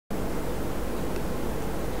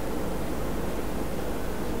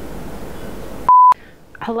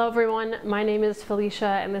Hello everyone, my name is Felicia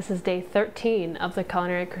and this is day 13 of the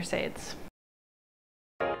Culinary Crusades.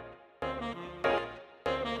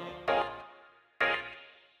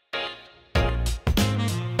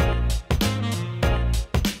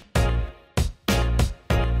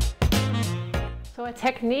 So a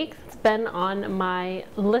technique that's been on my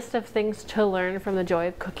list of things to learn from the joy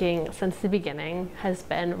of cooking since the beginning has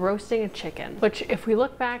been roasting a chicken, which if we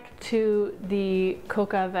look back to the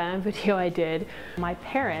coq au vin video I did, my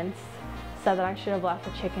parents said that I should have left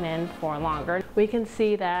the chicken in for longer. We can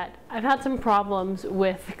see that I've had some problems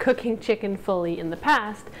with cooking chicken fully in the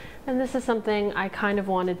past, and this is something I kind of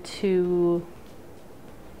wanted to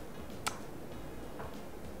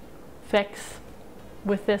fix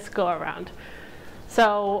with this go around.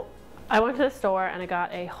 So I went to the store and I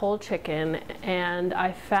got a whole chicken, and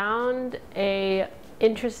I found a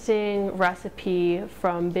interesting recipe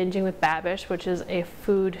from Binging with Babish, which is a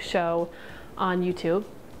food show on YouTube.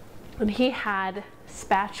 And he had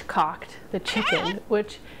spatchcocked the chicken,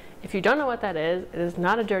 which if you don't know what that is, it is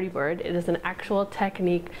not a dirty word. It is an actual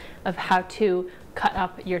technique of how to cut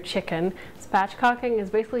up your chicken. Spatchcocking is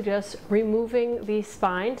basically just removing the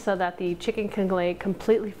spine so that the chicken can lay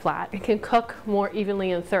completely flat and can cook more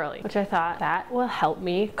evenly and thoroughly, which I thought that will help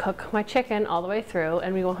me cook my chicken all the way through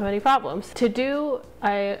and we won't have any problems. To do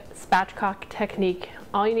a spatchcock technique,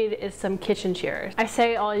 all you need is some kitchen shears. I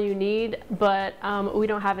say all you need, but we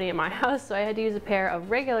don't have any in my house, so I had to use a pair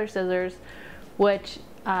of regular scissors, which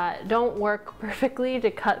don't work perfectly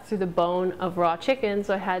to cut through the bone of raw chicken,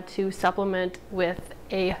 so I had to supplement with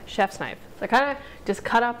a chef's knife. So I kind of just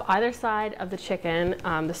cut up either side of the chicken.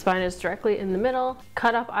 The spine is directly in the middle.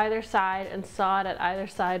 Cut up either side and sawed at either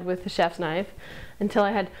side with the chef's knife until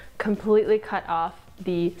I had completely cut off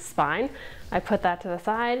the spine. I put that to the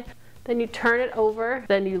side. Then you turn it over,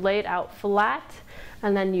 then you lay it out flat,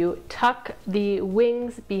 and then you tuck the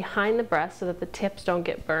wings behind the breast so that the tips don't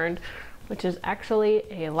get burned, which is actually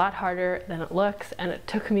a lot harder than it looks, and it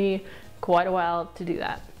took me quite a while to do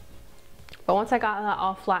that. But once I got that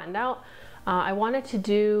all flattened out, I wanted to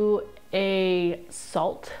do a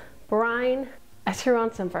salt brine. I threw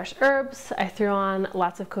on some fresh herbs, I threw on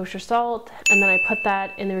lots of kosher salt, and then I put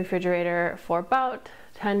that in the refrigerator for about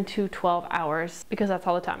 10 to 12 hours because that's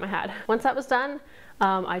all the time I had. Once that was done,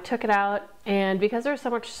 I took it out, and because there was so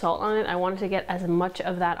much salt on it, I wanted to get as much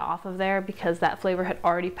of that off of there because that flavor had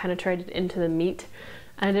already penetrated into the meat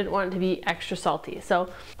and I didn't want it to be extra salty.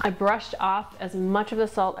 So I brushed off as much of the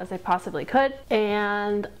salt as I possibly could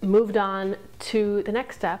and moved on to the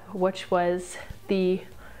next step, which was the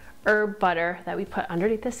herb butter that we put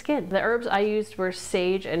underneath the skin. The herbs I used were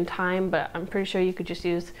sage and thyme, but I'm pretty sure you could just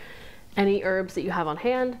use any herbs that you have on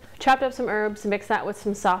hand. Chopped up some herbs, mix that with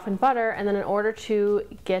some softened butter, and then in order to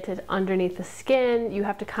get it underneath the skin, you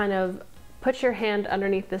have to kind of put your hand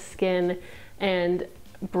underneath the skin and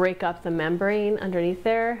break up the membrane underneath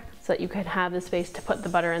there so that you can have the space to put the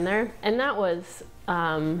butter in there. And that was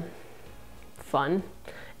fun.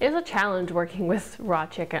 It was a challenge working with raw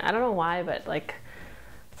chicken. I don't know why, but like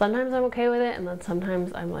sometimes I'm okay with it and then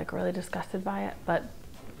sometimes I'm like really disgusted by it.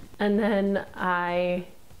 And then I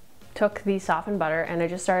took the softened butter and I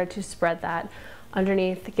just started to spread that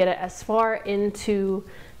underneath, get it as far into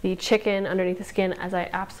the chicken underneath the skin as I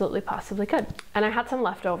absolutely possibly could. And I had some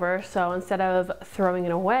leftover, so instead of throwing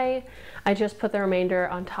it away, I just put the remainder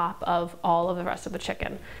on top of all of the rest of the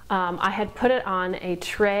chicken. I had put it on a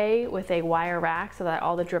tray with a wire rack so that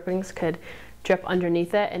all the drippings could drip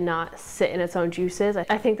underneath it and not sit in its own juices.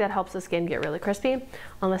 I think that helps the skin get really crispy.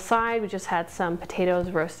 On the side, we just had some potatoes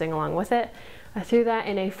roasting along with it. I threw that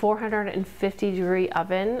in a 450-degree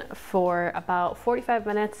oven for about 45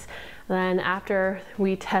 minutes. Then after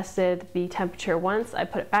we tested the temperature once, I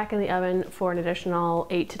put it back in the oven for an additional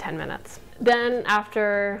 8 to 10 minutes. Then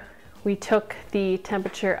after we took the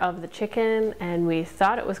temperature of the chicken and we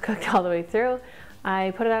thought it was cooked all the way through,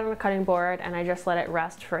 I put it out on a cutting board and I just let it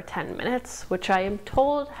rest for 10 minutes, which I am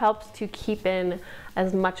told helps to keep in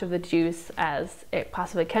as much of the juice as it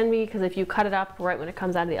possibly can be, because if you cut it up right when it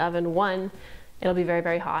comes out of the oven, one, it'll be very,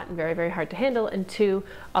 very hot and very, very hard to handle, and two,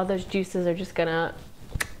 all those juices are just gonna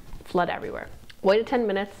flood everywhere. Waited 10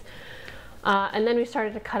 minutes, and then we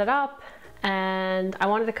started to cut it up, and I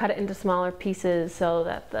wanted to cut it into smaller pieces so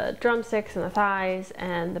that the drumsticks and the thighs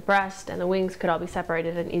and the breast and the wings could all be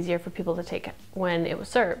separated and easier for people to take when it was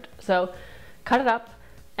served. So cut it up,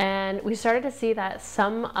 and we started to see that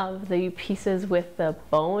some of the pieces with the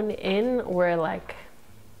bone in were like,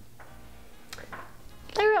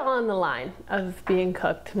 they were on the line of being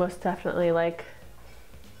cooked, most definitely. Like,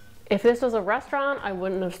 If this was a restaurant, I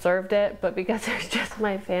wouldn't have served it, but because it's just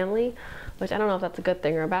my family, which I don't know if that's a good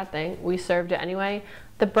thing or a bad thing, we served it anyway.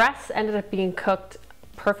 The breasts ended up being cooked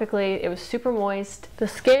perfectly. It was super moist. The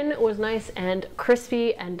skin was nice and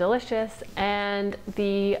crispy and delicious, and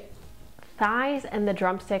the thighs and the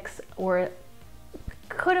drumsticks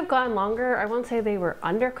could have gone longer. I won't say they were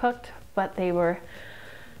undercooked, but they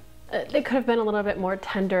could have been a little bit more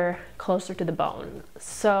tender, closer to the bone.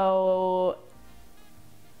 So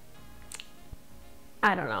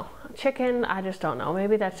I don't know. Chicken, I just don't know.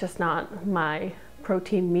 Maybe that's just not my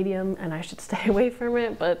protein medium and I should stay away from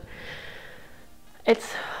it, but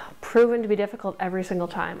it's proven to be difficult every single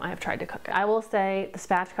time I have tried to cook it. I will say the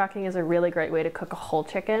spatchcocking is a really great way to cook a whole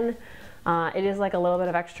chicken. It is like a little bit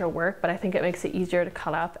of extra work, but I think it makes it easier to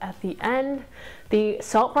cut up at the end. The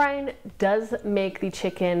salt brine does make the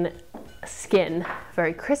chicken skin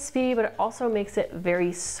very crispy, but it also makes it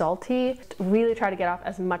very salty. Really try to get off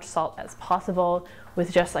as much salt as possible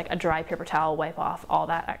with just like a dry paper towel, wipe off all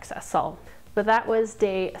that excess salt. But that was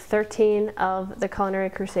day 13 of the Culinary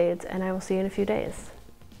Crusades, and I will see you in a few days.